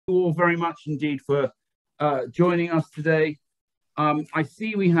all very much indeed for joining us today. I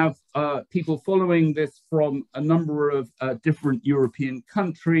see we have people following this from a number of different European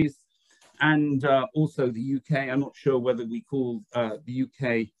countries and also the UK. I'm not sure whether we call the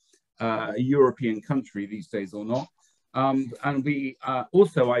UK a European country these days or not. And we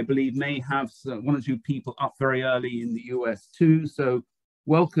also, I believe, may have one or two people up very early in the US too. So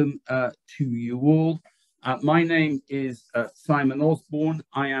welcome to you all. My name is Simon Osborne.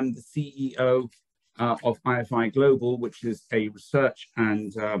 I am the CEO of IFI Global, which is a research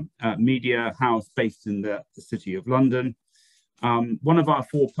and media house based in the City of London. One of our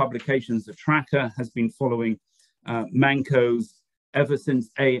 4 publications, The Tracker, has been following ManCo's ever since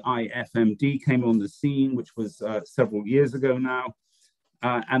AIFMD came on the scene, which was several years ago now.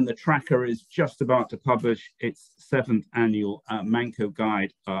 And The Tracker is just about to publish its 7th annual ManCo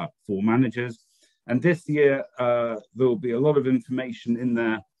guide for managers. And this year, there will be a lot of information in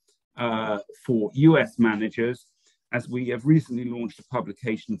there for US managers, as we have recently launched a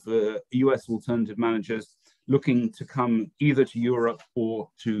publication for US alternative managers looking to come either to Europe or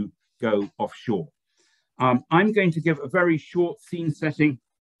to go offshore. I'm going to give a very short scene setting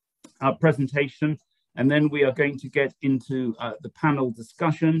presentation, and then we are going to get into the panel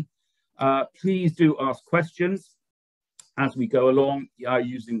discussion. Please do ask questions as we go along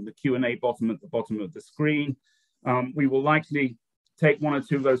using the Q&A button at the bottom of the screen. We will likely take 1 or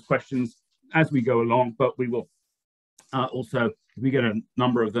 2 of those questions as we go along, but we will also, if we get a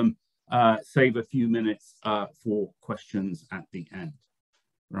number of them, save a few minutes for questions at the end.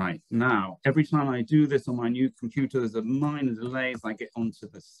 Right, now, every time I do this on my new computer, there's a minor delay as I get onto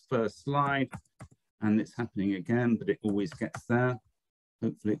this first slide, and it's happening again, but it always gets there.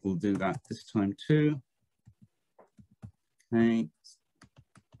 Hopefully it will do that this time too. Okay.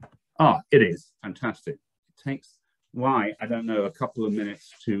 It is fantastic. It takes, why, I don't know, a couple of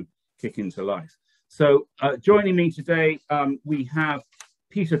minutes to kick into life. So joining me today, we have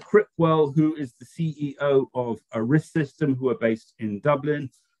Peter Cripwell, who is the CEO of a risk system, who are based in Dublin.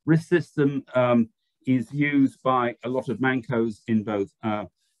 Risk system is used by a lot of ManCos in both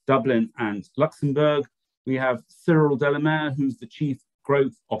Dublin and Luxembourg. We have Cyril Delamere, who's the Chief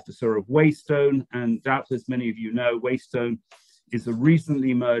Growth Officer of Waystone, and doubtless many of you know Waystone is a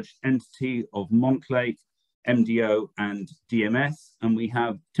recently merged entity of Montlake, MDO, and DMS. And we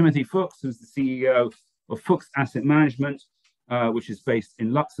have Timothy Fuchs, who's the CEO of Fuchs Asset Management, which is based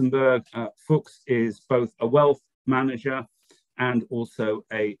in Luxembourg. Fuchs is both a wealth manager and also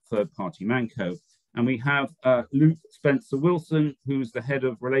a third-party ManCo. And we have Luke Spencer-Wilson, who's the head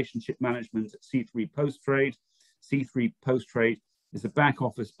of relationship management at C3 Post Trade. C3 Post Trade is a back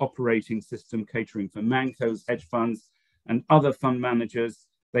office operating system catering for ManCos, hedge funds, and other fund managers.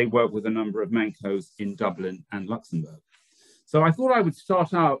 They work with a number of ManCos in Dublin and Luxembourg. So I thought I would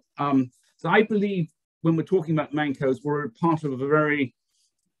start out. So I believe when we're talking about ManCos, we're part of a very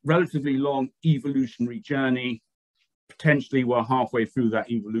relatively long evolutionary journey. Potentially we're halfway through that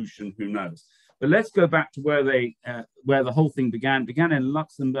evolution, who knows? But let's go back to where the whole thing began. It began in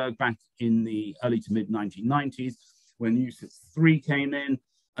Luxembourg back in the early to mid 1990s when UCITS 3 came in.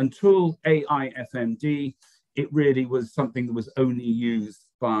 Until AIFMD, it really was something that was only used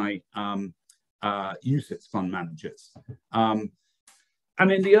by UCITS fund managers. And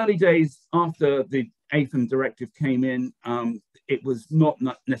in the early days after the AIFM directive came in, it was not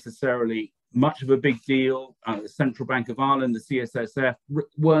necessarily much of a big deal. The Central Bank of Ireland, the CSSF,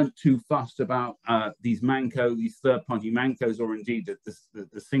 weren't too fussed about these ManCo, these third-party ManCos, or indeed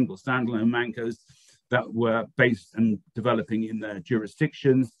the single standalone ManCos that were based and developing in their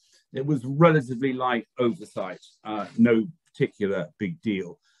jurisdictions. It was relatively light oversight, no particular big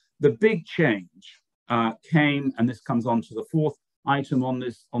deal. The big change came, and this comes on to the 4th item on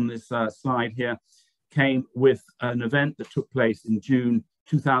this slide here, came with an event that took place in June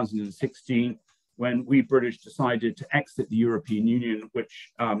 2016, when we British decided to exit the European Union, which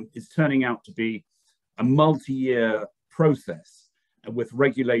is turning out to be a multi-year process with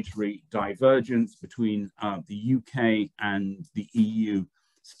regulatory divergence between the UK and the EU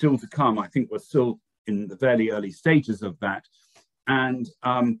still to come. I think we're still in the very early stages of that. And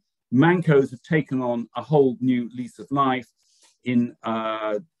ManCos have taken on a whole new lease of life in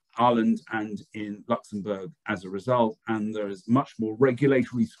Ireland and in Luxembourg as a result, and there is much more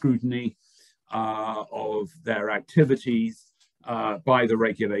regulatory scrutiny of their activities by the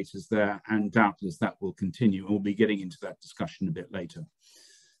regulators there, and doubtless that will continue, and we'll be getting into that discussion a bit later.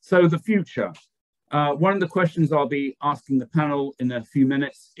 So the future. One of the questions I'll be asking the panel in a few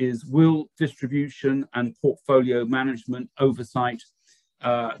minutes is, will distribution and portfolio management oversight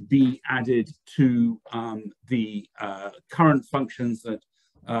be added to the current functions that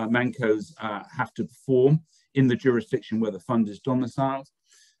ManCos have to perform in the jurisdiction where the fund is domiciled.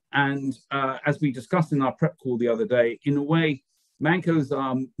 And as we discussed in our prep call the other day, in a way, ManCos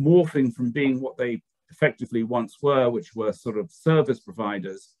are morphing from being what they effectively once were, which were sort of service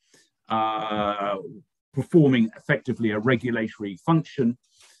providers, performing effectively a regulatory function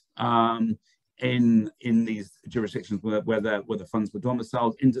in these jurisdictions where the funds were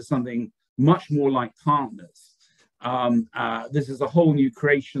domiciled, into something much more like partners. This is a whole new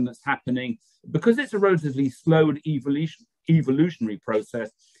creation that's happening. Because it's a relatively slow and evolutionary process,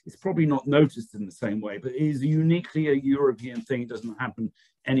 it's probably not noticed in the same way, but it is uniquely a European thing. It doesn't happen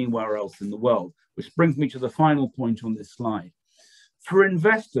anywhere else in the world, which brings me to the final point on this slide. For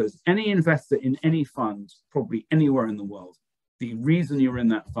investors, any investor in any fund, probably anywhere in the world, the reason you're in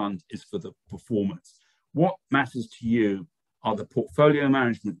that fund is for the performance. What matters to you are the portfolio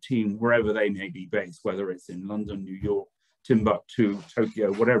management team, wherever they may be based, whether it's in London, New York, Timbuktu,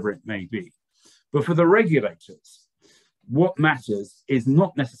 Tokyo, whatever it may be. But for the regulators, what matters is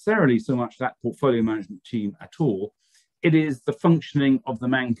not necessarily so much that portfolio management team at all. It is the functioning of the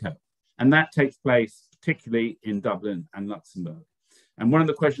ManCo. And that takes place particularly in Dublin and Luxembourg. And one of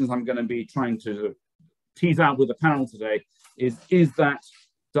the questions I'm going to be trying to tease out with the panel today is that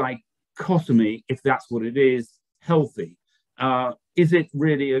dichotomy, if that's what it is, healthy? Is it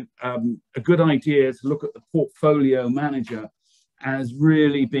really a good idea to look at the portfolio manager as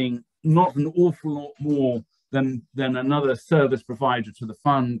really being not an awful lot more than another service provider to the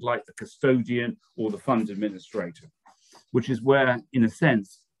fund, like the custodian or the fund administrator, which is where, in a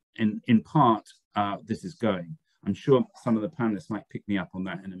sense, in part, this is going. I'm sure some of the panelists might pick me up on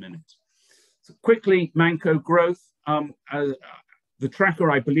that in a minute. So quickly, ManCo growth. The tracker,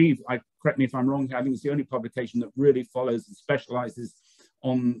 I believe, correct me if I'm wrong, I think it's the only publication that really follows and specializes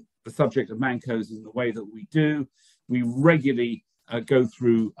on the subject of ManCos in the way that we do. We regularly go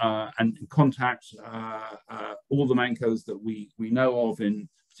through and contact all the ManCos that we know of, in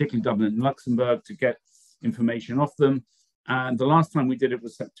particularly Dublin and Luxembourg, to get information off them. And the last time we did it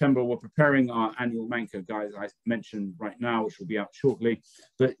was September. We're preparing our annual ManCo guide, I mentioned right now, which will be out shortly.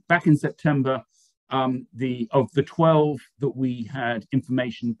 But back in September, of the 12 that we had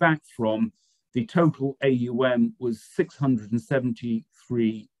information back from, the total AUM was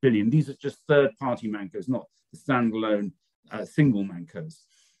 673 billion. These are just third-party ManCos, not the standalone single ManCos.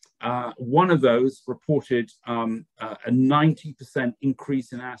 One of those reported a 90%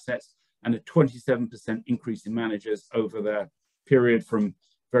 increase in assets and a 27% increase in managers over their period from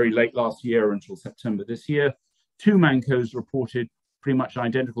very late last year until September this year. Two ManCos reported pretty much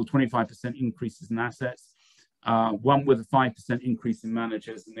identical 25% increases in assets, one with a 5% increase in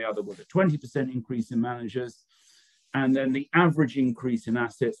managers and the other with a 20% increase in managers. And then the average increase in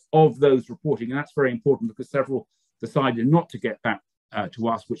assets of those reporting, and that's very important because several decided not to get back to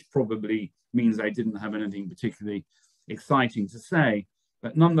us, which probably means they didn't have anything particularly exciting to say.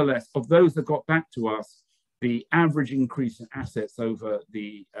 But nonetheless, of those that got back to us, the average increase in assets over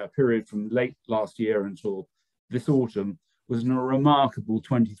the period from late last year until this autumn was a remarkable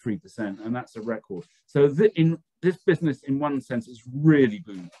 23%, and that's a record. So in this business, in one sense, is really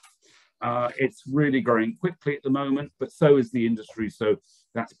booming. It's really growing quickly at the moment, but so is the industry. So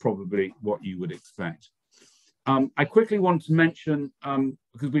that's probably what you would expect. I quickly want to mention,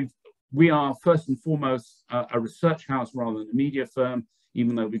 because we are first and foremost a research house rather than a media firm,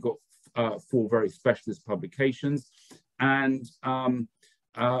 even though we've got 4 very specialist publications. And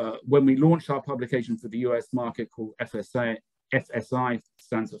when we launched our publication for the US market called FSI,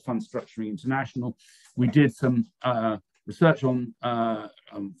 stands for Fund Structuring International, we did some research on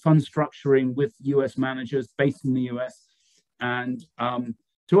fund structuring with US managers based in the US. And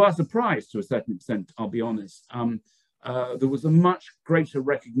to our surprise, to a certain extent, I'll be honest, there was a much greater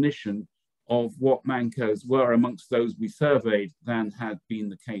recognition of what ManCos were amongst those we surveyed than had been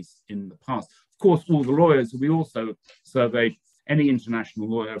the case in the past. Of course, all the lawyers we also surveyed, any international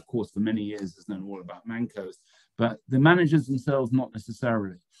lawyer, of course, for many years has known all about ManCos, but the managers themselves, not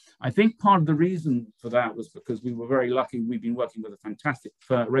necessarily. I think part of the reason for that was because we were very lucky. We've been working with a fantastic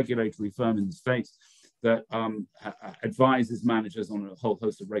regulatory firm in the States that advises managers on a whole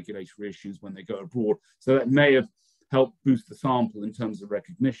host of regulatory issues when they go abroad. So that may have helped boost the sample in terms of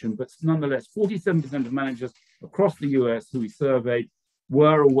recognition, but nonetheless, 47% of managers across the US who we surveyed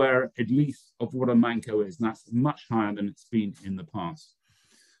were aware at least of what a ManCo is, and that's much higher than it's been in the past.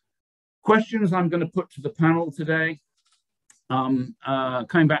 Questions I'm going to put to the panel today. Coming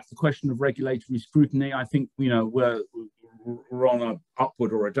back to the question of regulatory scrutiny, I think we're on an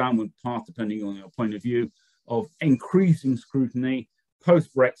upward or a downward path, depending on your point of view, of increasing scrutiny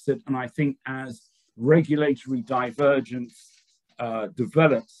post-Brexit. And I think as regulatory divergence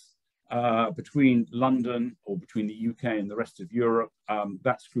develops between London or between the UK and the rest of Europe,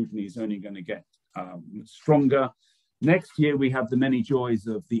 that scrutiny is only going to get stronger. Next year, we have the many joys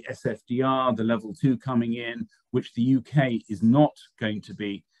of the SFDR, the level 2 coming in, which the UK is not going to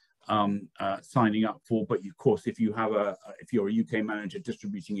be signing up for. But of course, if you're a UK manager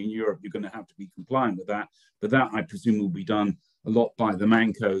distributing in Europe, you're going to have to be compliant with that. But that, I presume, will be done a lot by the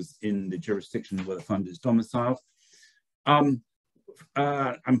ManCos in the jurisdiction where the fund is domiciled.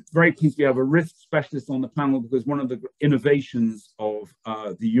 I'm very pleased we have a risk specialist on the panel, because one of the innovations of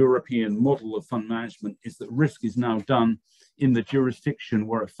the European model of fund management is that risk is now done in the jurisdiction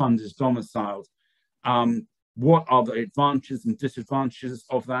where a fund is domiciled. What are the advantages and disadvantages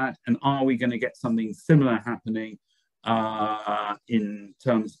of that? And are we going to get something similar happening in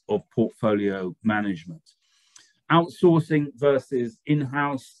terms of portfolio management? Outsourcing versus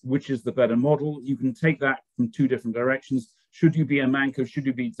in-house, which is the better model? You can take that from two different directions. Should you be a ManCo? Should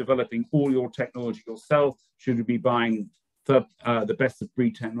you be developing all your technology yourself? Should you be buying the best of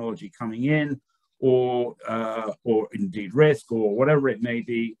breed technology coming in, or indeed risk, or whatever it may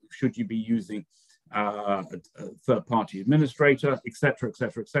be? Should you be using a third-party administrator, etc.,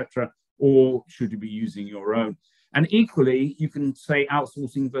 etc., etc., or should you be using your own? And equally, you can say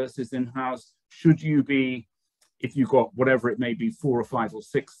outsourcing versus in-house. Should you be, if you've got whatever it may be, 4 or 5 or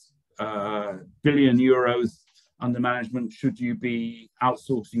 6 billion euros under management, should you be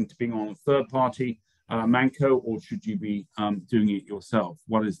outsourcing to being on a third-party ManCo, or should you be doing it yourself?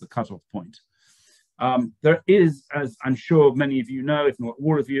 What is the cutoff point? There is, as I'm sure many of you know, if not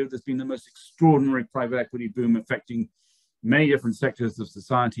all of you, there's been the most extraordinary private equity boom affecting many different sectors of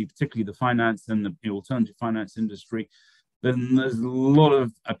society, particularly the finance and the alternative finance industry. Then there's a lot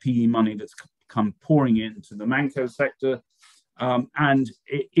of PE money that's come pouring into the ManCo sector, and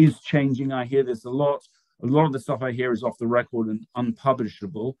it is changing. I hear this a lot. A lot of the stuff I hear is off the record and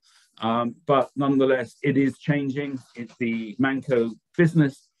unpublishable, but nonetheless, it is changing. It's the ManCo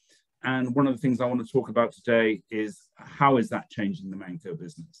business. And one of the things I want to talk about today is how is that changing the ManCo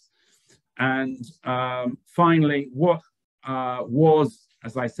business? And finally, what was,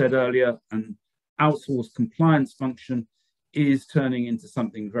 as I said earlier, an outsourced compliance function is turning into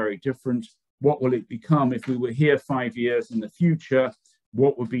something very different. What will it become if we were here 5 years in the future?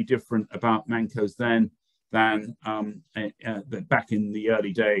 What would be different about ManCos then than back in the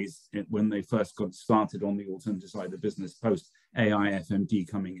early days when they first got started on the alternative side of the business, post AI FMD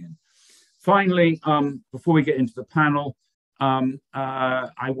coming in? Finally, before we get into the panel,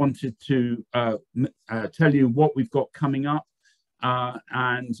 I wanted to tell you what we've got coming up,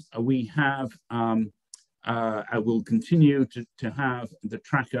 and we have, I will continue to have the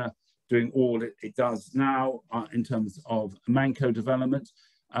tracker doing all it does now in terms of ManCo development.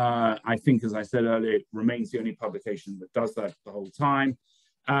 I think, as I said earlier, it remains the only publication that does that the whole time.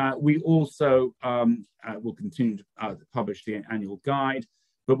 We also will continue to publish the annual guide,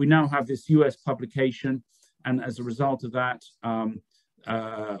 but we now have this US publication, and as a result of that,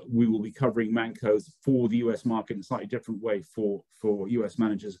 we will be covering ManCos for the US market in a slightly different way for US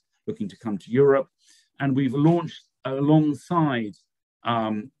managers looking to come to Europe. And we've launched alongside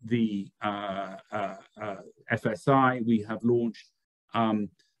the FSI, we have launched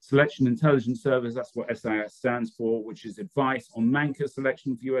Selection Intelligence Service. That's what SIS stands for, which is advice on ManCo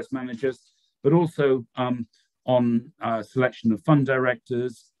selection for US managers, but also on selection of fund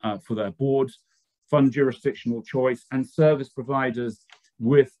directors for their boards, fund jurisdictional choice, and service providers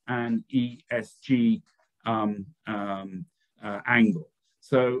with an ESG angle.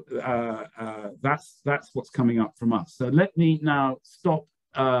 So that's what's coming up from us. So let me now stop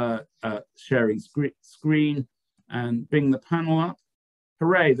sharing screen and bring the panel up.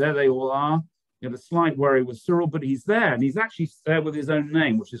 Hooray, there they all are. We had a slight worry with Cyril, but he's there, and he's actually there with his own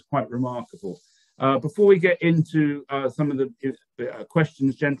name, which is quite remarkable. Before we get into some of the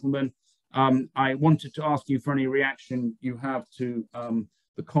questions, gentlemen, I wanted to ask you for any reaction you have to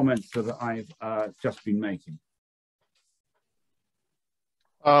the comments that I've just been making.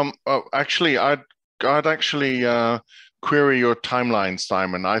 Actually, I'd actually query your timeline,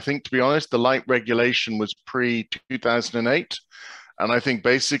 Simon. I think, to be honest, the light regulation was pre-2008. And I think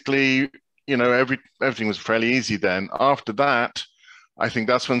basically, you know, everything was fairly easy then. After that, I think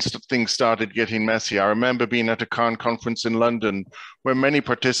that's when things started getting messy. I remember being at a conference in London where many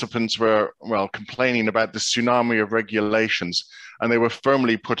participants were, well, complaining about the tsunami of regulations, and they were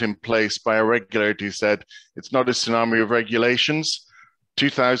firmly put in place by a regulator who said, it's not a tsunami of regulations.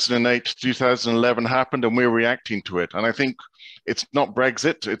 2008 to 2011 happened and we're reacting to it. And I think it's not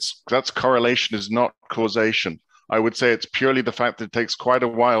Brexit, that's correlation is not causation. I would say it's purely the fact that it takes quite a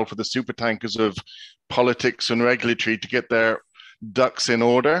while for the super tankers of politics and regulatory to get their ducks in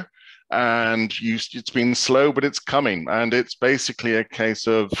order. And it's been slow, but it's coming. And it's basically a case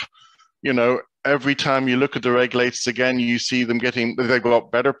of, every time you look at the regulators again, you see they've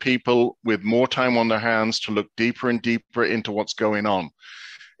got better people with more time on their hands to look deeper and deeper into what's going on.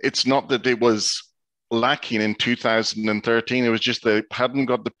 It's not that it was lacking in 2013. It was just they hadn't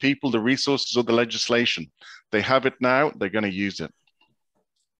got the people, the resources, or the legislation. They have it now. They're going to use it.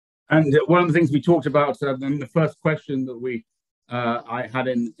 And one of the things we talked about in the first question that I had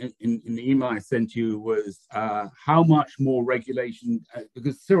in the email I sent you was how much more regulation,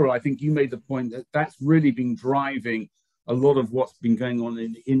 because Cyril, I think you made the point that that's really been driving a lot of what's been going on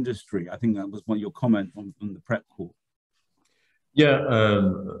in the industry. I think that was one of your comments on the prep call. Yeah,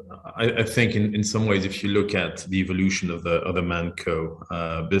 I think in some ways, if you look at the evolution of the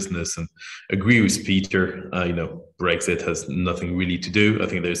ManCo business, and agree with Peter, Brexit has nothing really to do. I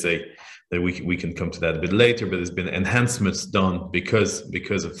think that we can come to that a bit later, but there's been enhancements done because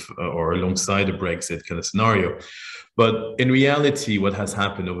of or alongside a Brexit kind of scenario. But in reality, what has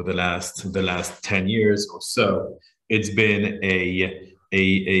happened over the last 10 years or so, it's been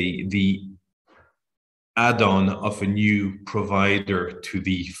the add-on of a new provider to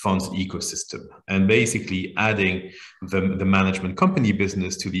the funds ecosystem, and basically adding the management company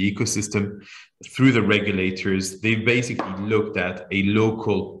business to the ecosystem through the regulators. They've basically looked at a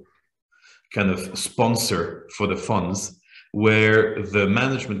local kind of sponsor for the funds, where the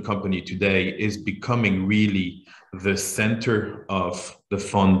management company today is becoming really the center of the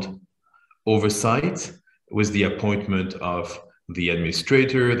fund oversight, with the appointment of the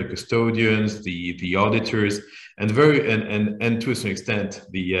administrator, the custodians, the auditors, and to a certain extent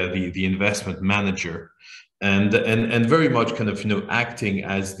the investment manager, and very much kind of acting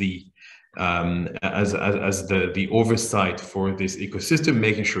as the oversight for this ecosystem,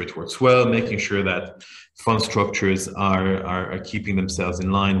 making sure it works well, making sure that fund structures are keeping themselves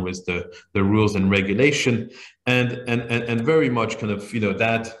in line with the rules and regulation, and very much kind of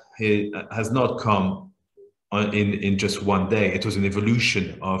that has not come in just one day. It was an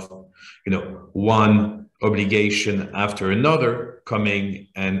evolution of one obligation after another coming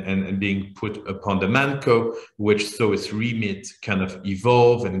and being put upon the ManCo, which saw its remit kind of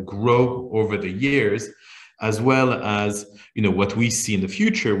evolve and grow over the years, as well as what we see in the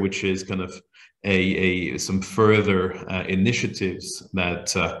future, which is kind of some further initiatives that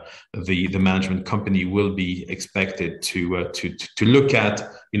the management company will be expected to look at,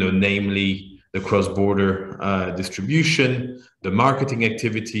 namely the cross-border distribution, the marketing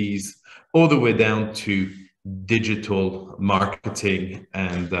activities, all the way down to digital marketing,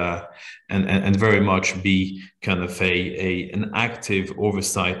 and very much be kind of an active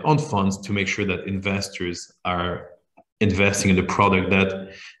oversight on funds to make sure that investors are investing in the product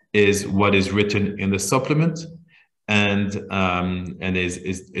that is what is written in the supplement, and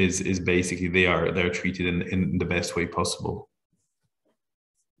is basically they're treated in the best way possible.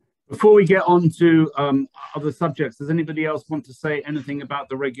 Before we get on to other subjects, does anybody else want to say anything about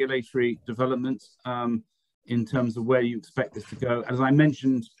the regulatory developments in terms of where you expect this to go? As I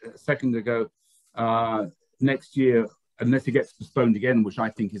mentioned a second ago, next year, unless it gets postponed again, which I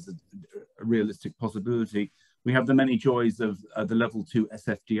think is a realistic possibility, we have the many joys of the level 2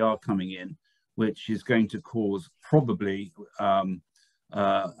 SFDR coming in, which is going to cause probably a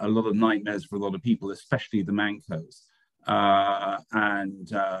lot of nightmares for a lot of people, especially the ManCos.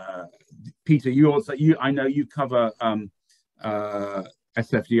 Peter, I know you cover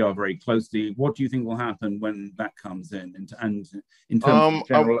SFDR very closely. What do you think will happen when that comes in, and in terms of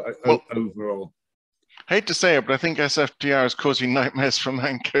general overall? Hate to say it, but I think SFDR is causing nightmares for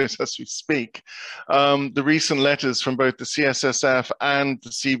ManCos as we speak. The recent letters from both the CSSF and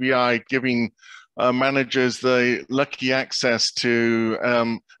the CBI giving managers the lucky access to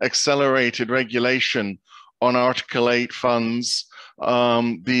accelerated regulation on Article 8 funds,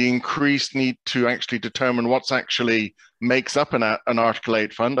 the increased need to actually determine what's actually makes up an Article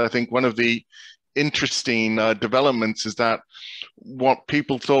 8 fund. I think one of the interesting developments is that what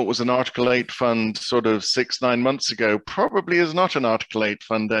people thought was an Article 8 fund sort of 6-9 months ago probably is not an Article 8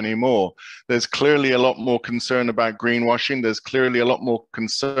 fund anymore. There's clearly a lot more concern about greenwashing. There's clearly a lot more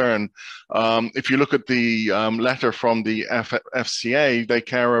concern. If you look at the letter from the FCA, they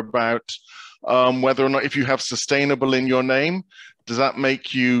care about whether or not, if you have sustainable in your name, does that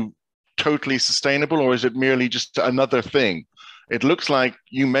make you totally sustainable, or is it merely just another thing? It looks like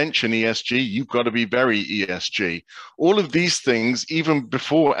you mention ESG, you've got to be very ESG. All of these things, even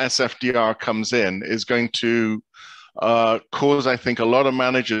before SFDR comes in, is going to cause, I think, a lot of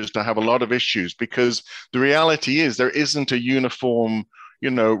managers to have a lot of issues, because the reality is there isn't a uniform,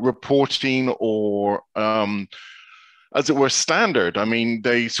 reporting or as it were, standard. I mean,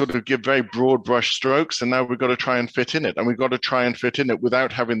 they sort of give very broad brush strokes, and now we've got to try and fit in it. And we've got to try and fit in it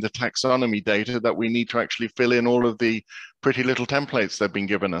without having the taxonomy data that we need to actually fill in all of the pretty little templates they've been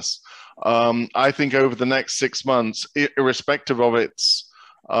given us. I think over the next 6 months, irrespective of its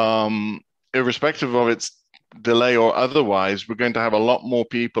delay or otherwise, we're going to have a lot more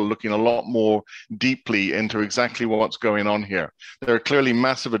people looking a lot more deeply into exactly what's going on here. There are clearly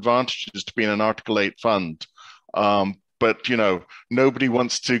massive advantages to being an Article 8 fund. But, you know, nobody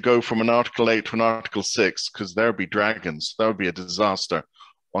wants to go from an Article 8 to an Article 6 because there'd be dragons. That would be a disaster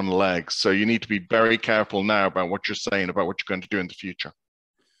on legs. So you need to be very careful now about what you're saying, about what you're going to do in the future.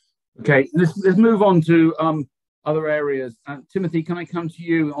 Okay, let's move on to other areas. Timothy, can I come to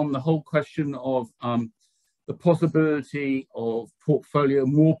you on the whole question of the possibility of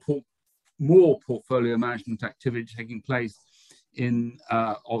more portfolio management activity taking place in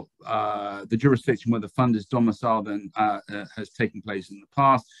the jurisdiction where the fund is domiciled and has taken place in the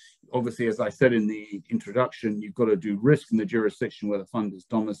past? Obviously, as I said in the introduction, you've got to do risk in the jurisdiction where the fund is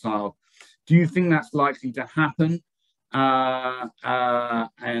domiciled. Do you think that's likely to happen? And are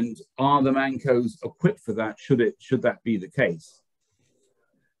the ManCos equipped for that, should that be the case?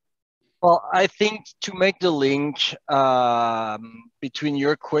 Well, I think to make the link between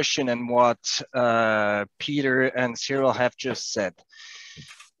your question and what Peter and Cyril have just said,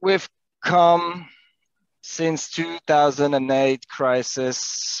 we've come since 2008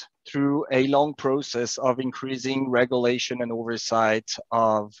 crisis through a long process of increasing regulation and oversight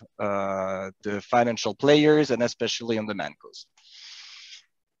of the financial players, and especially on the ManCos.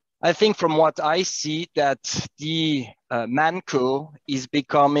 I think from what I see that the ManCo is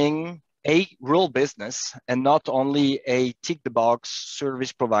becoming a real business and not only a tick-the-box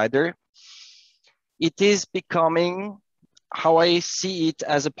service provider. It is becoming, how I see it,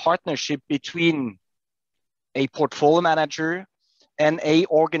 as a partnership between a portfolio manager and a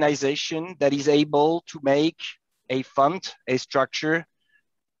organization that is able to make a fund, a structure,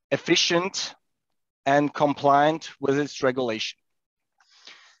 efficient and compliant with its regulation.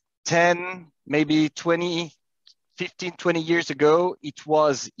 10, maybe 20, 15, 20 years ago, it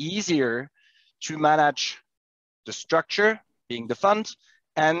was easier to manage the structure, being the fund,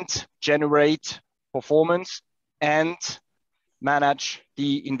 and generate performance and manage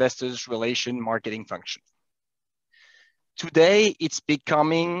the investors' relation marketing function. Today, it's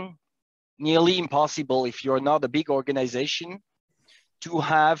becoming nearly impossible, if you're not a big organization, to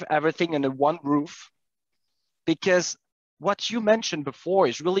have everything under one roof, because what you mentioned before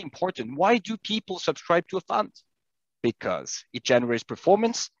is really important. Why do people subscribe to a fund? Because it generates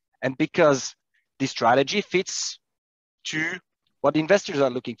performance and because the strategy fits to what investors are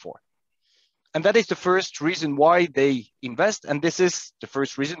looking for. And that is the first reason why they invest, and this is the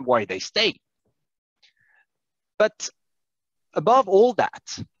first reason why they stay. But above all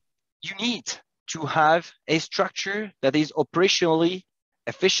that, you need to have a structure that is operationally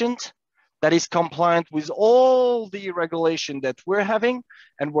efficient, that is compliant with all the regulation that we're having,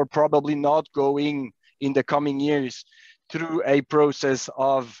 and we're probably not going in the coming years through a process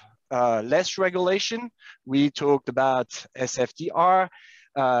of less regulation. We talked about SFTR,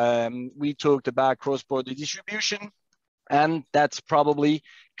 we talked about cross-border distribution, and that's probably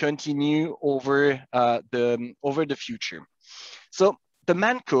continue over the future. So the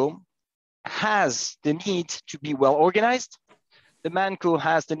ManCo has the need to be well organized. The ManCo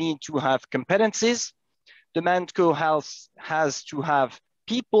has the need to have competencies. The ManCo has to have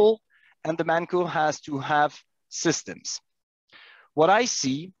people, and the ManCo has to have systems. What I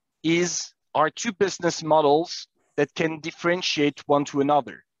see are two business models that can differentiate one to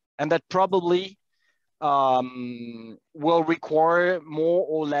another, and that probably will require more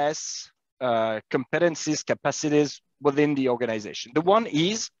or less competencies, capacities within the organization. The one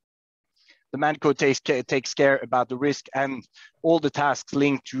is the ManCo takes care about the risk and all the tasks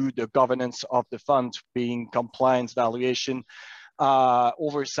linked to the governance of the fund, being compliance, valuation,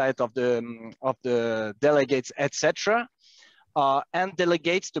 oversight of the delegates, etc., and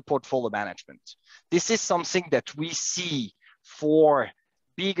delegates the portfolio management. This is something that we see for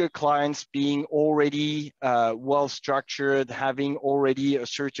bigger clients being already well structured, having already a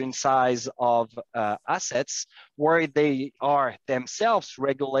certain size of assets, where they are themselves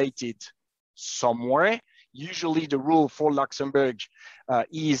regulated somewhere. Usually the rule for Luxembourg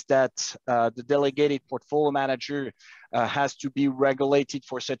is that the delegated portfolio manager has to be regulated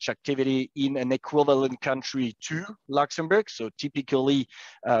for such activity in an equivalent country to Luxembourg. So typically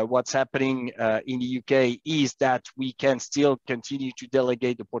what's happening in the UK is that we can still continue to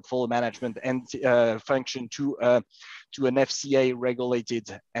delegate the portfolio management and function to an FCA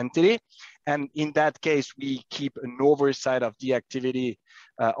regulated entity. And in that case, we keep an oversight of the activity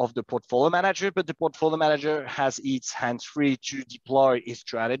of the portfolio manager, but the portfolio manager has its hands free to deploy his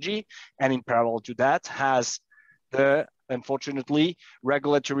strategy. And in parallel to that, has the, unfortunately,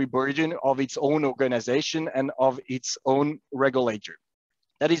 regulatory burden of its own organization and of its own regulator.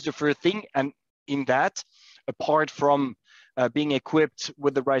 That is the first thing. And in that, apart from being equipped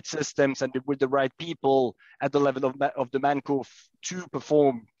with the right systems and with the right people at the level of the ManCo to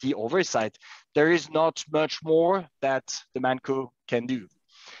perform the oversight, there is not much more that the ManCo can do.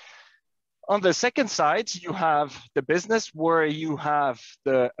 On the second side, you have the business where you have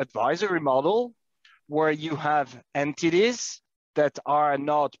the advisory model, where you have entities that are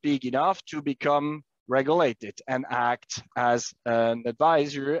not big enough to become regulated and act as an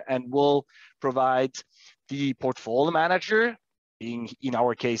advisor and will provide the portfolio manager, being in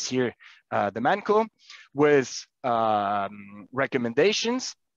our case here, the ManCo, with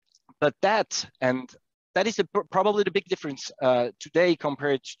recommendations. But that is probably the big difference today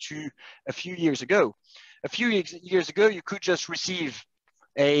compared to a few years ago. A few years ago, you could just receive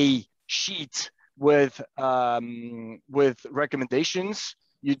a sheet with recommendations.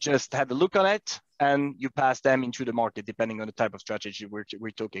 You just had a look on it and you pass them into the market, depending on the type of strategy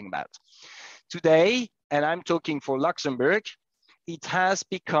we're talking about. Today, and I'm talking for Luxembourg, it has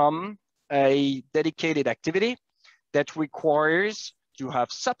become a dedicated activity that requires to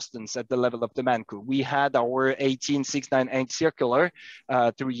have substance at the level of the ManCo. We had our 18698 circular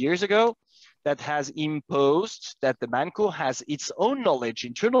 3 years ago that has imposed that the ManCo has its own knowledge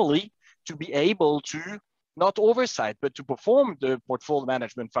internally to be able to not oversight, but to perform the portfolio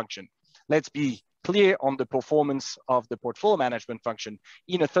management function. Let's be clear on the performance of the portfolio management function.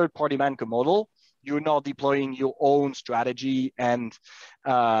 In a third-party ManCo model, you're not deploying your own strategy and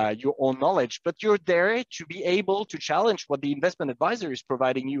your own knowledge, but you're there to be able to challenge what the investment advisor is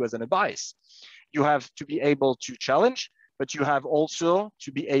providing you as an advice. You have to be able to challenge, but you have also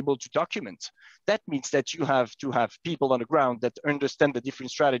to be able to document. That means that you have to have people on the ground that understand the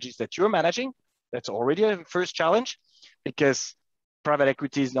different strategies that you're managing. That's already a first challenge, because private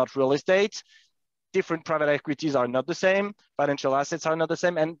equity is not real estate. Different private equities are not the same. Financial assets are not the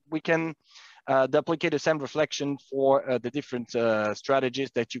same. And we can duplicate the same reflection for the different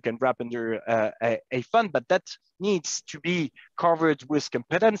strategies that you can wrap under a fund, but that needs to be covered with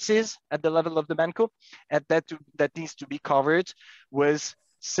competencies at the level of the ManCo, and that needs to be covered with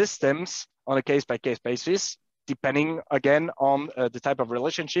systems on a case-by-case basis, depending again on the type of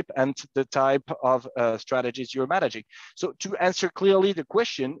relationship and the type of strategies you're managing. So to answer clearly the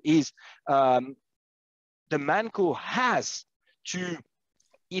question is, the ManCo has to,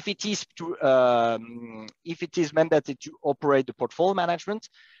 if it is mandated to operate the portfolio management,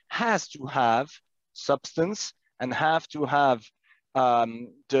 has to have substance and have to have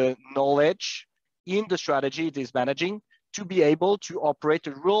the knowledge in the strategy it is managing to be able to operate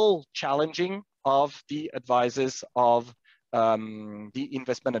a role challenging of the advisors of the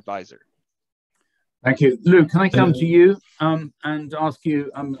investment advisor. Thank you. Luke, can I come to you and ask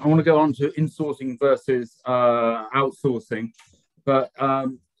you, I want to go on to insourcing versus outsourcing, but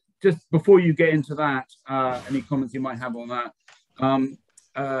just before you get into that, any comments you might have on that,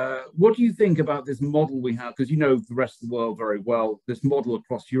 what do you think about this model we have? Because you know the rest of the world very well, this model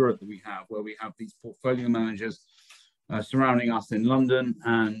across Europe that we have, where we have these portfolio managers surrounding us in London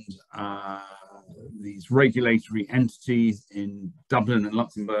and these regulatory entities in Dublin and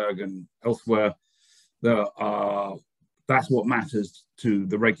Luxembourg and elsewhere. That's what matters to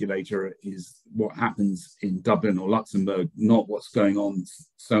the regulator, is what happens in Dublin or Luxembourg, not what's going on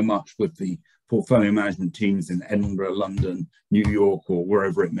so much with the portfolio management teams in Edinburgh, London, New York, or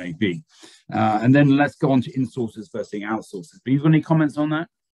wherever it may be. And then let's go on to insourcers versus outsourcers. But you've got any comments on that?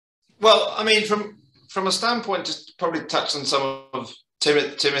 Well, I mean, from a standpoint, just probably touch on some of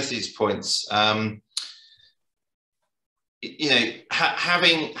Timothy's points. You know,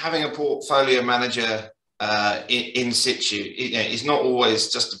 having a portfolio manager in situ, you know, is not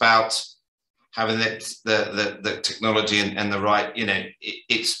always just about having the technology and the right, you know,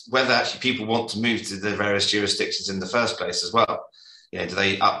 it's whether actually people want to move to the various jurisdictions in the first place as well. You know, do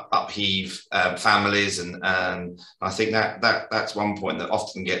they upheave families? And I think that's one point that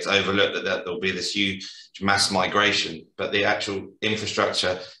often gets overlooked, that there'll be this huge mass migration, but the actual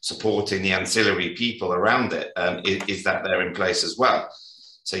infrastructure supporting the ancillary people around it, is that there in place as well.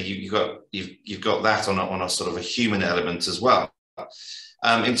 So you've got that on a sort of a human element as well.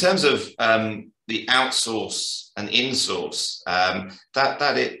 In terms of the outsource and insource,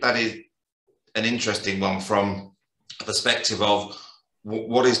 that is an interesting one from a perspective of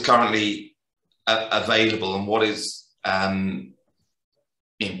what is currently available and what is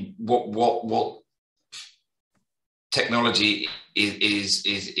what technology is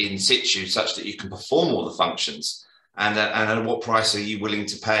in situ such that you can perform all the functions, and at what price are you willing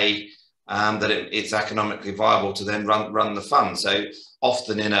to pay that it's economically viable to then run the fund. So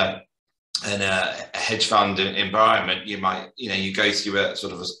often in a hedge fund environment, you go through a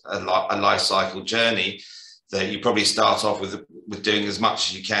sort of a life cycle journey that you probably start off with doing as much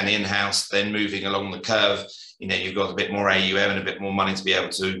as you can in-house, then moving along the curve. You've got a bit more AUM and a bit more money to be able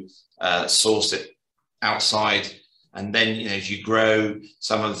to source it outside. And then, as you grow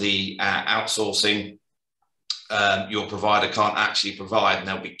some of the outsourcing, your provider can't actually provide, and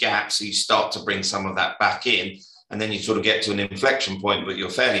there'll be gaps. So you start to bring some of that back in, and then you sort of get to an inflection point, but you're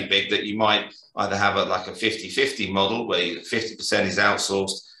fairly big that you might either have a 50-50 model where 50% is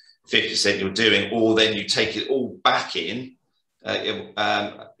outsourced, 50% you're doing, or then you take it all back in,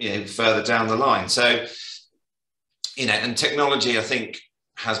 further down the line. So, and technology, I think,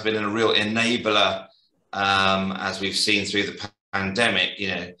 has been a real enabler, as we've seen through the pandemic.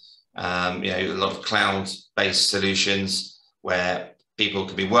 A lot of cloud-based solutions where people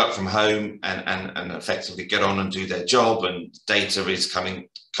can be work from home and effectively get on and do their job, and data is coming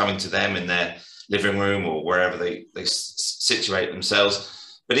to them in their living room or wherever they situate themselves.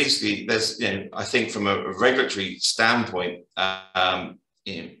 But equally, there's, I think from a regulatory standpoint,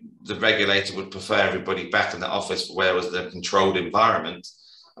 the regulator would prefer everybody back in the office where it was the controlled environment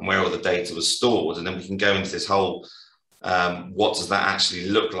and where all the data was stored. And then we can go into this whole, what does that actually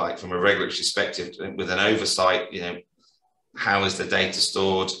look like from a regulatory perspective with an oversight? How is the data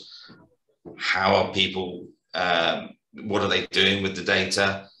stored? How are people, what are they doing with the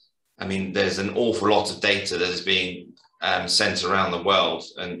data? I mean, there's an awful lot of data that is being sent around the world,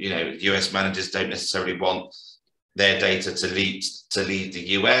 and US managers don't necessarily want their data to lead the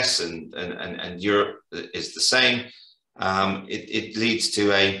US, and Europe is the same. It leads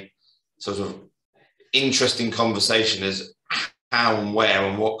to a sort of interesting conversation as how and where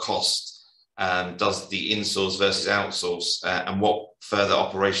and what cost does the insource versus outsource, and what further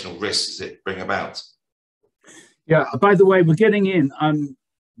operational risks does it bring about? Yeah, by the way, we're getting in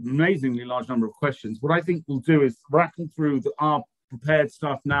amazingly large number of questions. What I think we'll do is rattle through our prepared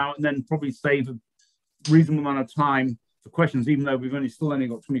stuff now, and then probably save a reasonable amount of time for questions, even though we've still only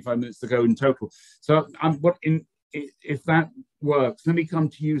got 25 minutes to go in total. So if that works, let me come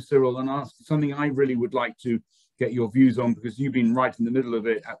to you, Cyril, and ask something I really would like to get your views on, because you've been right in the middle of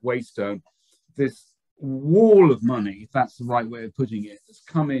it at Waystone. This wall of money, if that's the right way of putting it, has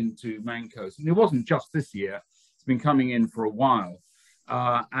come into ManCo. And it wasn't just this year, it's been coming in for a while.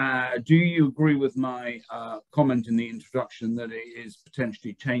 Do you agree with my comment in the introduction that it is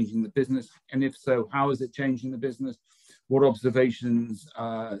potentially changing the business? And if so, how is it changing the business? What observations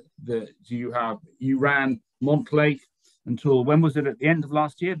do you have? You ran Montlake until, when was it, at the end of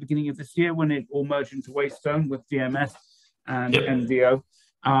last year, beginning of this year, when it all merged into Waystone with DMS and NDO.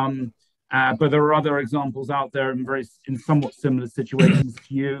 But there are other examples out there in somewhat similar situations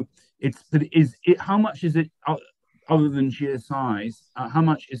to you. How much is it, other than sheer size, how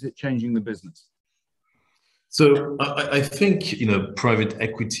much is it changing the business? So I think, private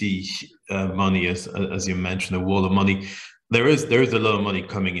equity money, as you mentioned, a wall of money. There is a lot of money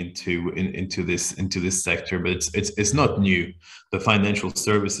coming into this sector, but it's not new. The financial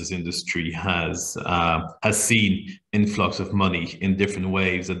services industry has seen influx of money in different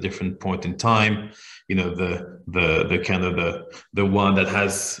waves at different point in time. The kind of the one that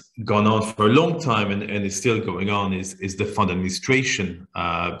has gone on for a long time and is still going on is the fund administration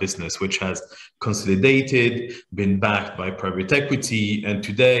business, which has consolidated, been backed by private equity, and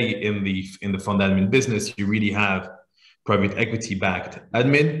today in the fund admin business, you really have private equity backed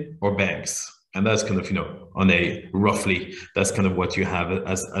admin or banks. And that's kind of, roughly, that's kind of what you have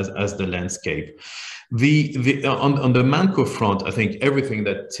as the landscape. On the ManCo front, I think everything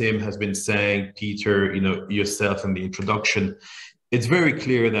that Tim has been saying, Peter, yourself in the introduction, it's very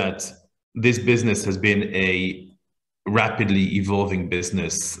clear that this business has been a rapidly evolving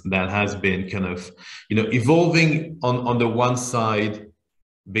business that has been kind of, evolving on the one side,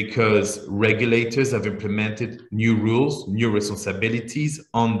 because regulators have implemented new rules, new responsibilities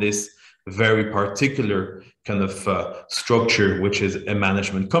on this very particular kind of structure, which is a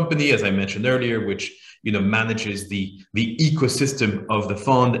management company, as I mentioned earlier, which manages the ecosystem of the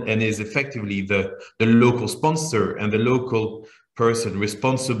fund and is effectively the local sponsor and the local person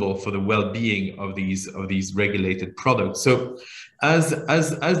responsible for the well-being of these regulated products. So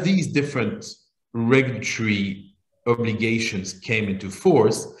as these different regulatory obligations came into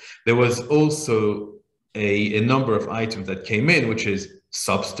force, there was also a number of items that came in, which is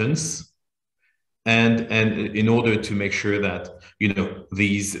substance, and in order to make sure that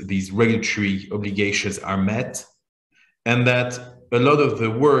these regulatory obligations are met, and that a lot of the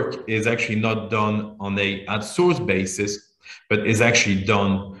work is actually not done on a outsourced basis, but is actually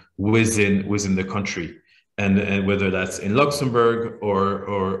done within the country, and whether that's in Luxembourg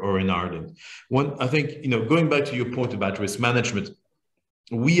or in Ireland. I think going back to your point about risk management,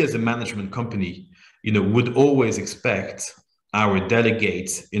 we as a management company would always expect our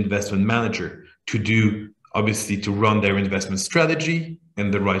delegate investment manager to run their investment strategy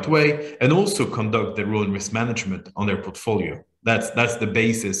in the right way, and also conduct their own risk management on their portfolio. That's the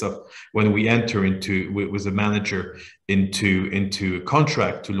basis of when we enter with a manager into a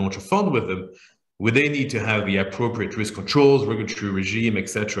contract to launch a fund with them. They need to have the appropriate risk controls, regulatory regime,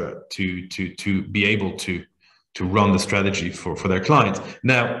 etc., to be able to run the strategy for their clients.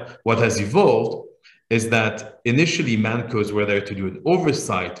 Now, what has evolved is that initially ManCos were there to do an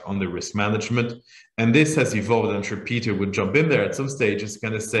oversight on the risk management, and this has evolved. I'm sure Peter would jump in there at some stage, just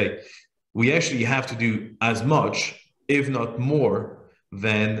kind of say, we actually have to do as much, if not more,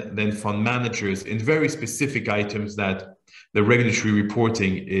 than fund managers in very specific items that the regulatory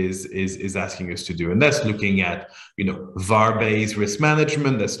reporting is asking us to do. And that's looking at VaR-based risk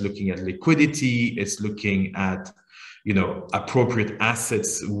management, that's looking at liquidity, it's looking at appropriate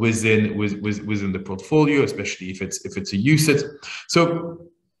assets within the portfolio, especially if it's a UCITS. So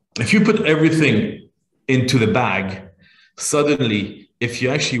if you put everything into the bag, suddenly, if you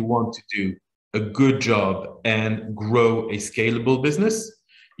actually want to do a good job and grow a scalable business,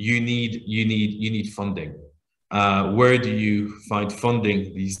 you need funding. Where do you find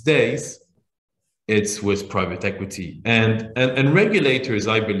funding these days? It's with private equity, and regulators,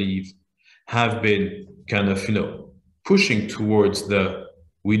 I believe, have been kind of pushing towards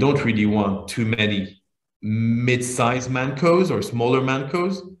we don't really want too many mid-sized ManCos or smaller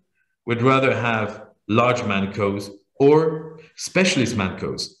ManCos. We'd rather have large ManCos or specialist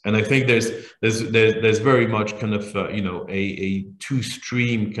ManCos. And I think there's very much kind of a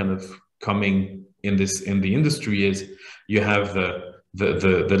two-stream kind of coming in the industry. Is you have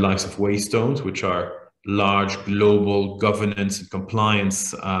the likes of Waystones, which are large global governance and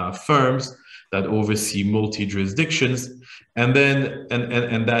compliance firms that oversee multi-jurisdictions, and then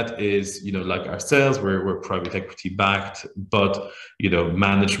and that is like ourselves, we're private equity backed, but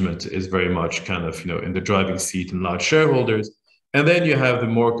management is very much kind of in the driving seat and large shareholders. And then you have the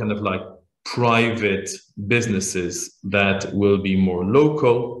more kind of like private businesses that will be more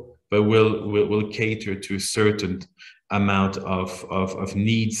local, but will cater to a certain amount of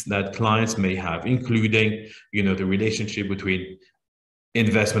needs that clients may have, including the relationship between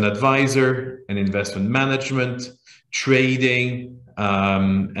investment advisor and investment management, trading,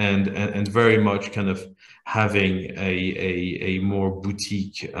 and very much kind of having a more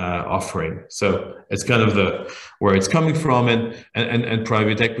boutique offering. So it's kind of where it's coming from, and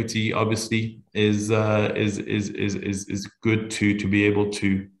private equity obviously is good to be able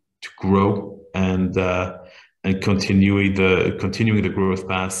to grow and continuing the growth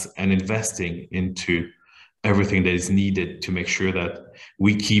path and investing into everything that is needed to make sure that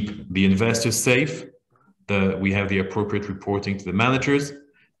we keep the investors safe, we have the appropriate reporting to the managers,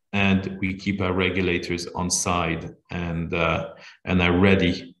 and we keep our regulators on side and are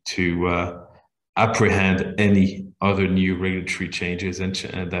ready to apprehend any other new regulatory changes and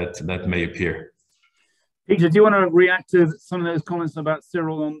that may appear. Peter, do you want to react to some of those comments about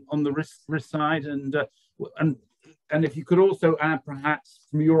Cyril on the risk side, and if you could also add, perhaps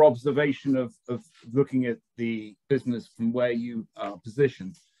from your observation of looking at the business from where you are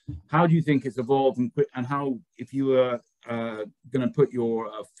positioned, how do you think it's evolved, and how, if you were going to put your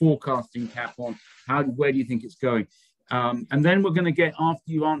forecasting cap on, where do you think it's going? And then we're going to get,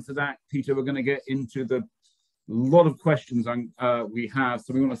 after you answer that, Peter, we're going to get into the lot of questions we have,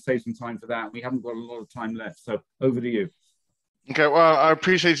 so we want to save some time for that. We haven't got a lot of time left, so over to you. Okay, well, I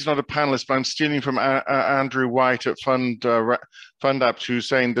appreciate he's not a panelist, but I'm stealing from Andrew White at Fund Apps, who's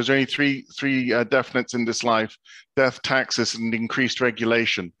saying there's only three definites in this life: death, taxes, and increased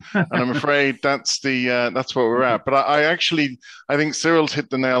regulation. And I'm afraid that's what we're at. But I think Cyril's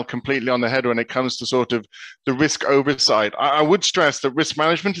hit the nail completely on the head when it comes to sort of the risk oversight. I would stress that risk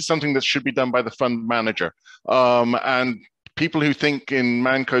management is something that should be done by the fund manager, and people who think in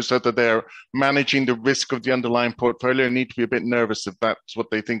ManCo so that they're managing the risk of the underlying portfolio need to be a bit nervous if that's what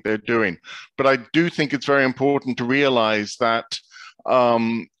they think they're doing. But I do think it's very important to realize that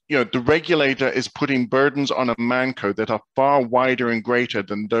the regulator is putting burdens on a ManCo that are far wider and greater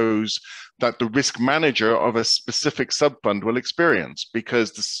than those that the risk manager of a specific sub-fund will experience,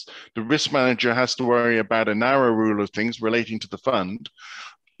 because the risk manager has to worry about a narrow rule of things relating to the fund.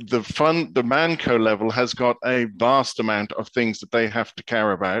 the ManCo level has got a vast amount of things that they have to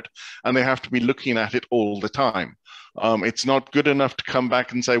care about, and they have to be looking at it all the time. It's not good enough to come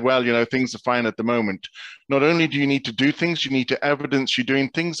back and say, well, you know, things are fine at the moment. Not only do you need to do things, you need to evidence you're doing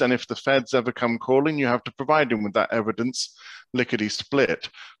things. And if the feds ever come calling, you have to provide them with that evidence, lickety split.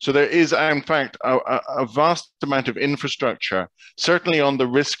 So there is, in fact, a vast amount of infrastructure, certainly on the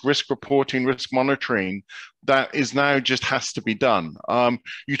risk reporting, risk monitoring, that is now just has to be done.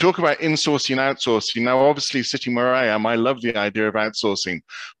 You talk about insourcing, outsourcing. Now, obviously, sitting where I am, I love the idea of outsourcing,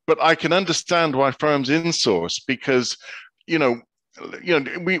 but I can understand why firms insource, because,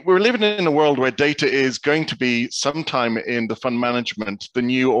 we're living in a world where data is going to be sometime in the fund management, the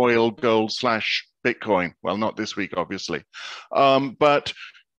new oil, gold / Bitcoin. Well, not this week, obviously. But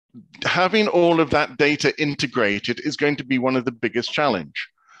having all of that data integrated is going to be one of the biggest challenge.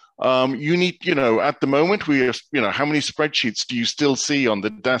 You need, at the moment, how many spreadsheets do you still see on the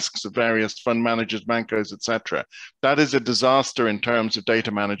desks of various fund managers, ManCos, etc.? That is a disaster in terms of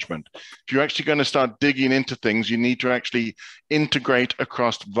data management. If you're actually going to start digging into things, you need to actually integrate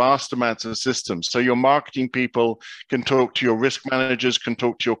across vast amounts of systems. So your marketing people can talk to your risk managers, can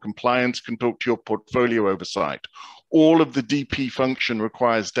talk to your compliance, can talk to your portfolio oversight. All of the DP function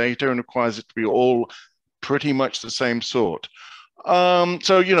requires data and requires it to be all pretty much the same sort.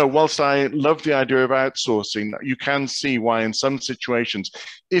 So, whilst I love the idea of outsourcing, you can see why in some situations,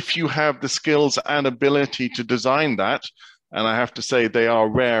 if you have the skills and ability to design that, and I have to say they are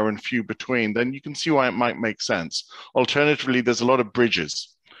rare and few between, then you can see why it might make sense. Alternatively, there's a lot of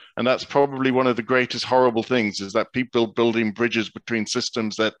bridges. And that's probably one of the greatest horrible things, is that people building bridges between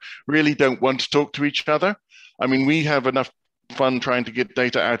systems that really don't want to talk to each other. I mean, we have enough fun trying to get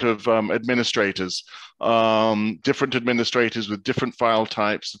data out of administrators, different administrators with different file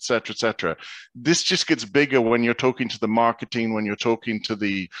types, et cetera, et cetera. This just gets bigger when you're talking to the marketing, when you're talking to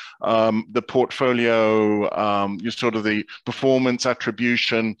the portfolio, you're sort of the performance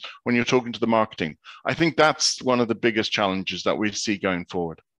attribution, when you're talking to the marketing. I think that's one of the biggest challenges that we see going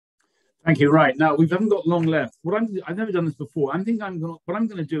forward. Thank you. Right, now we haven't got long left. I've never done this before. What I'm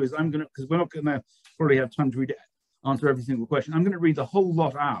going to do is because we're not going to probably have time to read it, answer every single question. I'm going to read the whole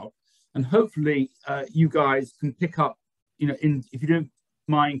lot out, and hopefully you guys can pick up, if you don't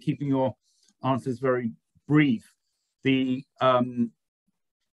mind keeping your answers very brief, the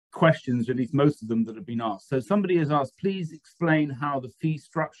questions, at least most of them that have been asked. So somebody has asked, please explain how the fee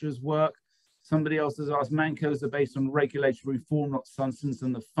structures work. Somebody else has asked, ManCos are based on regulatory reform, not substance,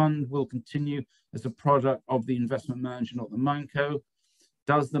 and the fund will continue as a product of the investment manager, not the ManCo.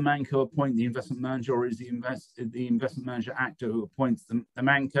 Does the ManCo appoint the investment manager, or is the investment manager actor who appoints the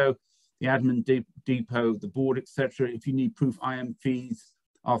ManCo, the admin depot, the board, etc.? If you need proof, IM fees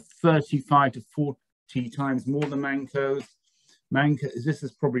are 35 to 40 times more than ManCos. This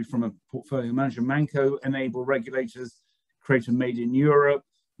is probably from a portfolio manager. ManCo enable regulators create a made in Europe.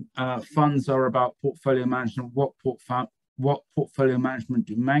 Funds are about portfolio management. What portfolio management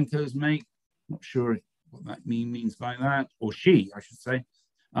do ManCos make? Not sure what that means by that, or she, I should say.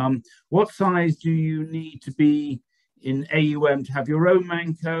 What size do you need to be in AUM to have your own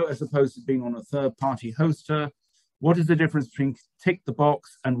ManCo as opposed to being on a third-party hoster? What is the difference between tick the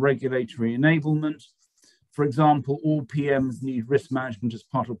box and regulatory enablement? For example, all PMs need risk management as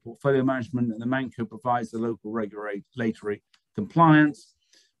part of portfolio management, and the ManCo provides the local regulatory compliance.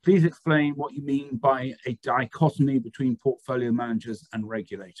 Please explain what you mean by a dichotomy between portfolio managers and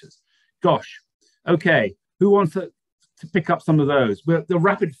regulators. Gosh, okay, who wants to pick up some of those? The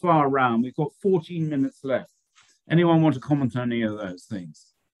rapid fire round, we've got 14 minutes left. Anyone want to comment on any of those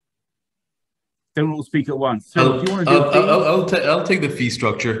things? Don't all speak at once. So do you want to do I'll take the fee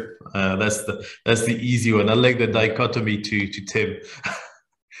structure. That's the easy one. I'll leave the dichotomy to Tim.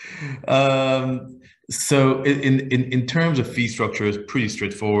 So in terms of fee structure, it's pretty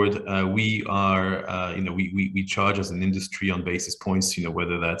straightforward. We are, we charge as an industry on basis points,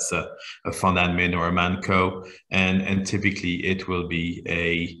 whether that's a fund admin or a ManCo, and typically it will be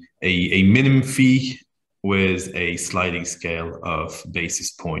a minimum fee with a sliding scale of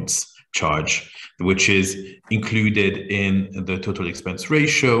basis points charge, which is included in the total expense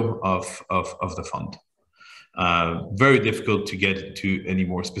ratio of the fund. Very difficult to get to any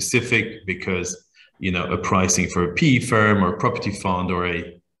more specific, because a pricing for a PE firm or a property fund or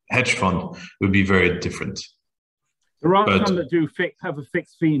a hedge fund would be very different. There are some that have a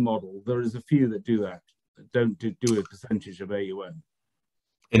fixed fee model. There is a few that do that don't do a percentage of AUM.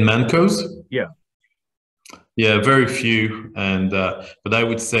 In ManCos? Yeah. Yeah, very few. And but I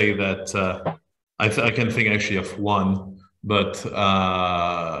would say that I can think actually of one, but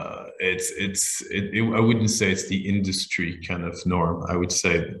I wouldn't say it's the industry kind of norm. I would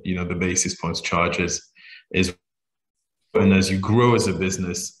say, you know, the basis points charges is, and as you grow as a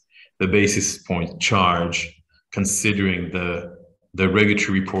business, the basis point charge, considering the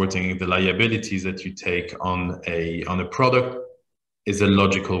regulatory reporting, the liabilities that you take on a product, is a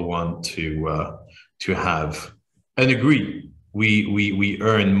logical one to have. And agree, we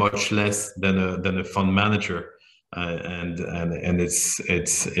earn much less than a fund manager, and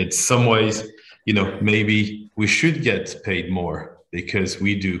it's some ways, you know, maybe we should get paid more because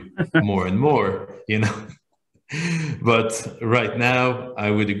we do more and more, you know. But right now,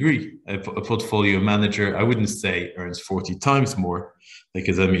 I would agree. A portfolio manager, I wouldn't say earns 40 times more,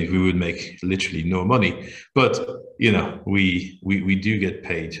 because I mean, we would make literally no money. But, you know, we do get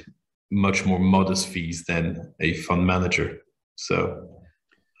paid much more modest fees than a fund manager. So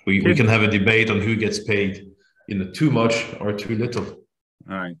we can have a debate on who gets paid, you know, too much or too little.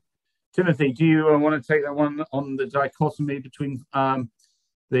 All right. Timothy, do you want to take that one on the dichotomy between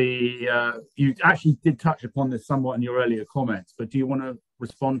you actually did touch upon this somewhat in your earlier comments, but do you want to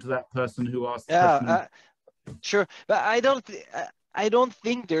respond to that person who asked the question? Sure, but I don't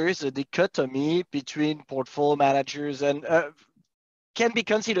think there is a dichotomy between portfolio managers and can be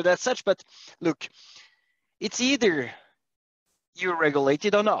considered as such. But look, it's either you're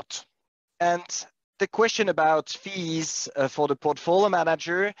regulated or not, and the question about fees for the portfolio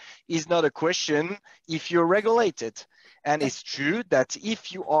manager is not a question if you're regulated. And it's true that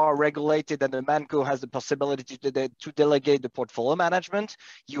if you are regulated and the ManCo has the possibility to delegate the portfolio management,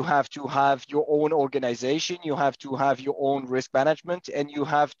 you have to have your own organization, you have to have your own risk management, and you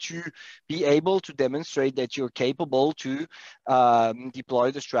have to be able to demonstrate that you're capable to deploy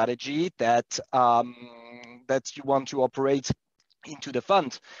the strategy that you want to operate into the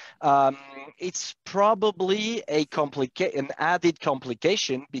fund. It's probably an added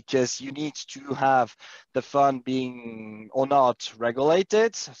complication, because you need to have the fund being or not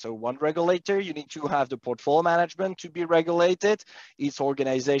regulated. So one regulator, you need to have the portfolio management to be regulated, its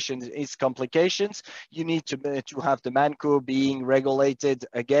organization, its complications. You need to have the ManCo being regulated,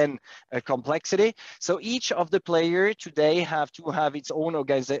 again, a complexity. So each of the players today have to have its own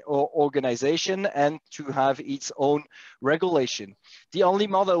organization and to have its own regulation. The only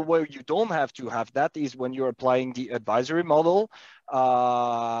model where you don't have to have that is when you're applying the advisory model,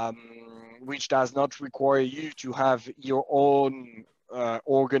 which does not require you to have your own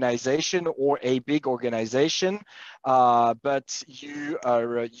organization or a big organization, but you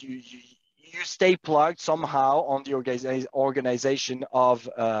stay plugged somehow on the organization of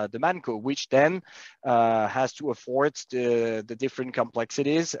the ManCo, which then has to afford the different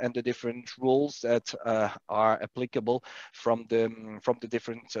complexities and the different rules that are applicable from the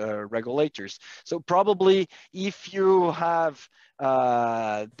different regulators. So probably if you have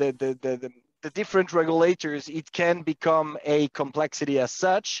the different regulators, it can become a complexity as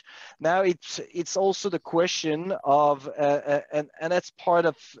such. Now it's also the question of, and that's part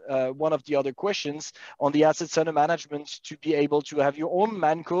of one of the other questions on the assets under management, to be able to have your own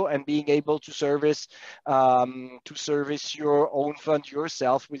ManCo and being able to service your own fund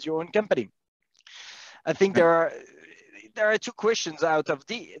yourself with your own company. I think there are two questions out of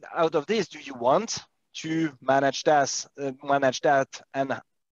this. Do you want to manage that, and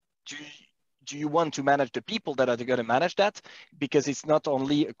do you want to manage the people that are going to manage that? Because it's not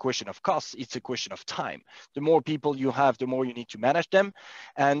only a question of cost, it's a question of time. The more people you have, the more you need to manage them.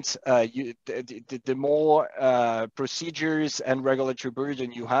 And the more procedures and regulatory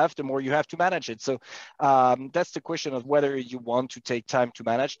burden you have, the more you have to manage it. So that's the question of whether you want to take time to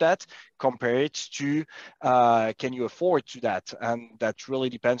manage that compared to can you afford to that? And that really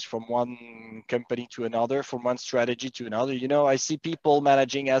depends from one company to another, from one strategy to another. You know, I see people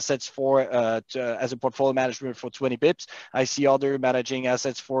managing assets for as a portfolio management for 20 bips. I see other managing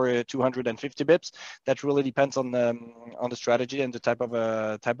assets for 250 bips. That really depends on the strategy and the type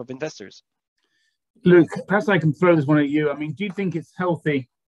of investors. Luke, perhaps I can throw this one at you. I mean, do you think it's healthy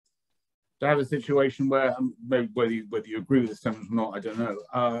to have a situation where, whether you agree with this sentiment or not, I don't know.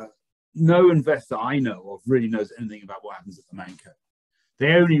 No investor I know of really knows anything about what happens at the ManCo.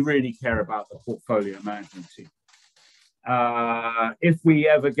 They only really care about the portfolio management team. If we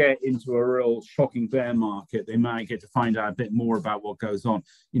ever get into a real shocking bear market, they might get to find out a bit more about what goes on.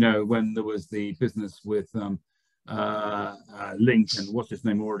 You know, when there was the business with Link and what's his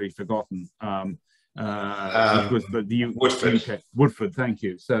name, already forgotten, which was the UK, Woodford, thank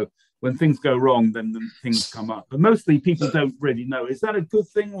you. So when things go wrong, then things come up. But mostly people don't really know. Is that a good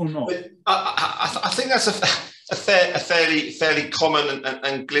thing or not? I think that's a fairly common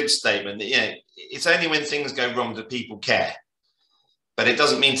and glib statement that, you know, it's only when things go wrong that people care. but it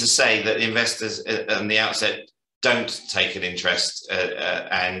doesn't mean to say that investors on the outset don't take an interest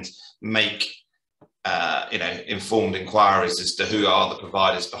and make informed inquiries as to who are the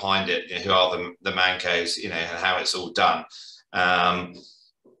providers behind it, who are the ManCos, and how it's all done.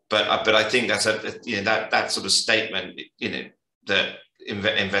 But I think that's that sort of statement, that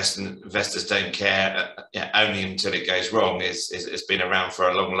investors don't care only until it goes wrong has been around for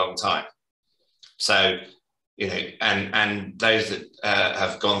a long, long time. So, and those that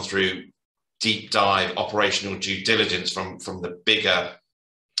have gone through deep dive operational due diligence from the bigger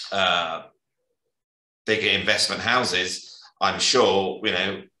investment houses, I'm sure,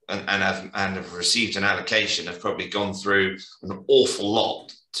 and have received an allocation, have probably gone through an awful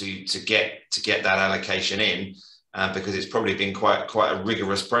lot to get that allocation in, because it's probably been quite a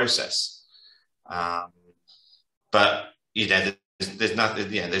rigorous process. But there's nothing.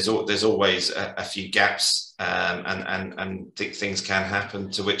 There's always a few gaps, and things can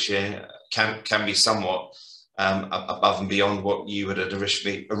happen to which can be somewhat above and beyond what you had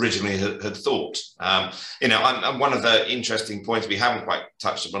originally had thought. And one of the interesting points we haven't quite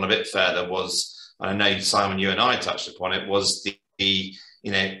touched upon a bit further was, and I know, Simon, you and I touched upon it, was the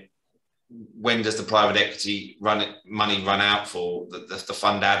when does the private equity money run out for the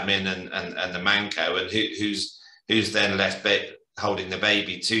fund admin and the ManCo, and who's then left holding the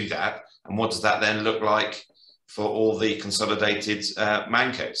baby to that, and what does that then look like for all the consolidated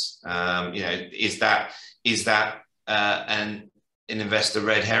ManCos? Is that an investor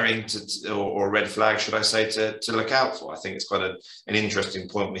red herring or red flag, should I say, to look out for? I think it's quite an interesting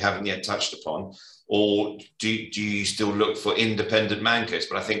point we haven't yet touched upon. Or do you still look for independent ManCos?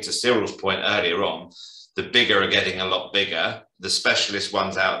 But I think, to Cyril's point earlier on, the bigger are getting a lot bigger. The specialist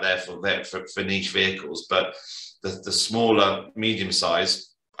ones out there for niche vehicles, but the smaller, medium size,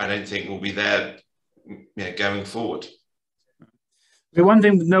 I don't think will be there going forward. The one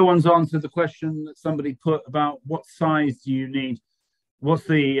thing, no one's answered the question that somebody put about what size do you need? What's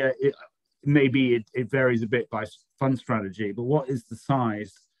the, maybe it varies a bit by fund strategy, but what is the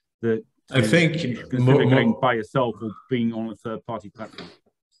size that I think consider going by yourself or being on a third-party platform?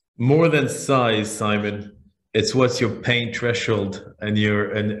 More than size, Simon, it's what's your pain threshold and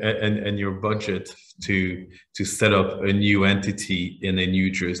your budget to set up a new entity in a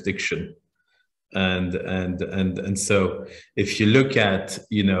new jurisdiction. And so if you look at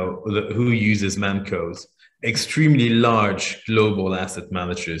who uses ManCos, extremely large global asset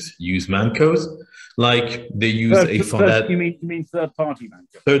managers use ManCos, like they use a fund. You mean third-party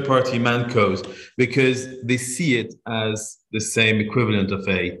ManCos? Third-party ManCos, because they see it as the same equivalent of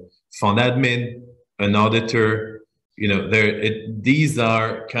a fund admin, an auditor. These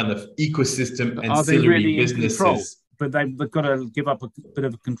are kind of ecosystem ancillary businesses. But they've got to give up a bit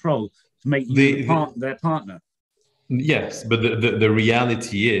of control to make you their partner. Yes, but the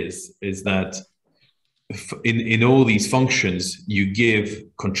reality is that in all these functions, you give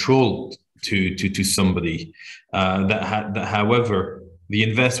control to somebody. However, the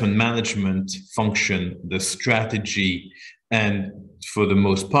investment management function, the strategy, and for the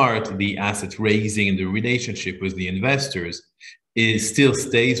most part, the asset raising and the relationship with the investors still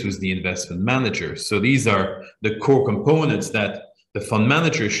stays with the investment manager. So these are the core components that the fund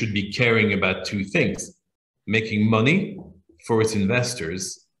manager should be caring about: two things: making money for its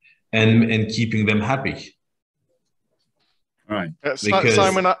investors and keeping them happy. Right.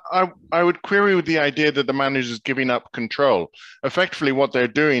 Simon, I would query with the idea that the manager is giving up control. Effectively, what they're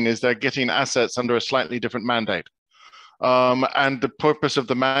doing is they're getting assets under a slightly different mandate. And the purpose of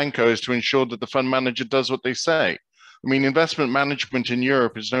the ManCo is to ensure that the fund manager does what they say. I mean, investment management in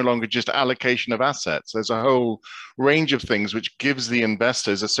Europe is no longer just allocation of assets. There's a whole range of things which gives the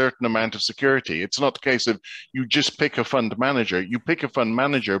investors a certain amount of security. It's not the case of you just pick a fund manager. You pick a fund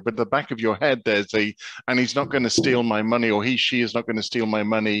manager, but at the back of your head, and he's not going to steal my money, or she is not going to steal my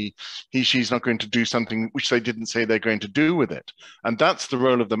money. She's not going to do something which they didn't say they're going to do with it. And that's the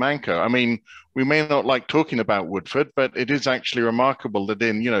role of the ManCo. I mean, we may not like talking about Woodford, but it is actually remarkable that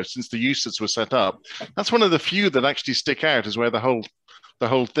since the UCITS were set up, that's one of the few that actually stick out as where the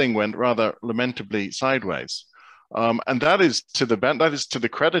whole thing went rather lamentably sideways. And that is to the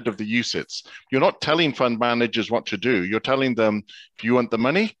credit of the UCITS. You're not telling fund managers what to do. You're telling them, if you want the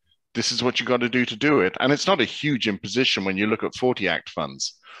money, this is what you got to do it. And it's not a huge imposition when you look at 40 Act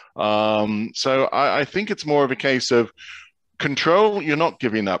funds. So I think it's more of a case of control you're not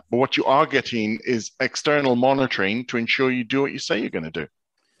giving up, but what you are getting is external monitoring to ensure you do what you say you're going to do.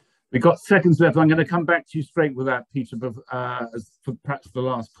 We've got seconds left. I'm going to come back to you straight with that, Peter, but for perhaps the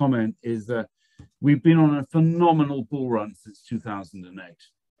last comment is we've been on a phenomenal bull run since 2008.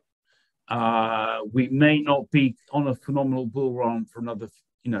 we may not be on a phenomenal bull run for another,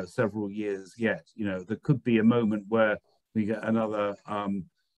 several years yet. There could be a moment where we get another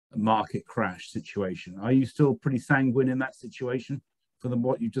market crash situation. Are you still pretty sanguine in that situation for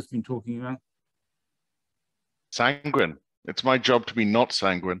what you've just been talking about? Sanguine. It's my job to be not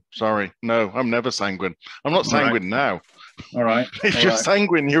sanguine. Sorry. No, I'm never sanguine. I'm not sanguine now. All right. If you're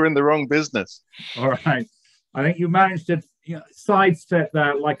sanguine, you're in the wrong business. All right. I think you managed to sidestep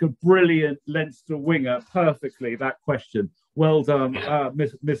that like a brilliant Leinster winger perfectly, that question. Well done, Dr.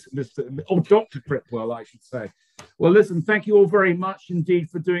 Cripwell, I should say. Well, listen, thank you all very much indeed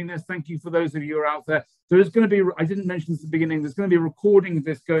for doing this. Thank you for those of you who are out there. There's going to be, I didn't mention this at the beginning, there's going to be a recording of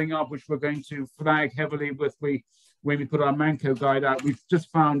this going up, which we're going to flag heavily when we put our ManCo guide out. We've just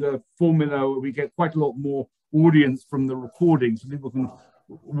found a formula where we get quite a lot more audience from the recording, so people can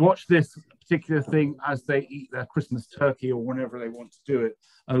watch this particular thing as they eat their Christmas turkey or whenever they want to do it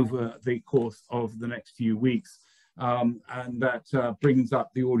over the course of the next few weeks. And that brings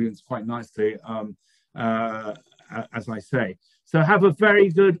up the audience quite nicely, as I say. So have a very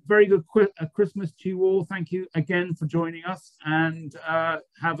good Christmas to you all. Thank you again for joining us, and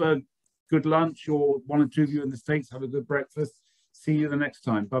have a good lunch, or one or two of you in the States, have a good breakfast. See you the next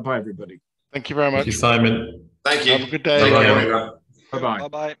time. Bye-bye, everybody. Thank you very much. Thank you, Simon. Thank you. Have a good day. Bye-bye. Bye-bye.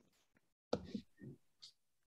 Bye-bye.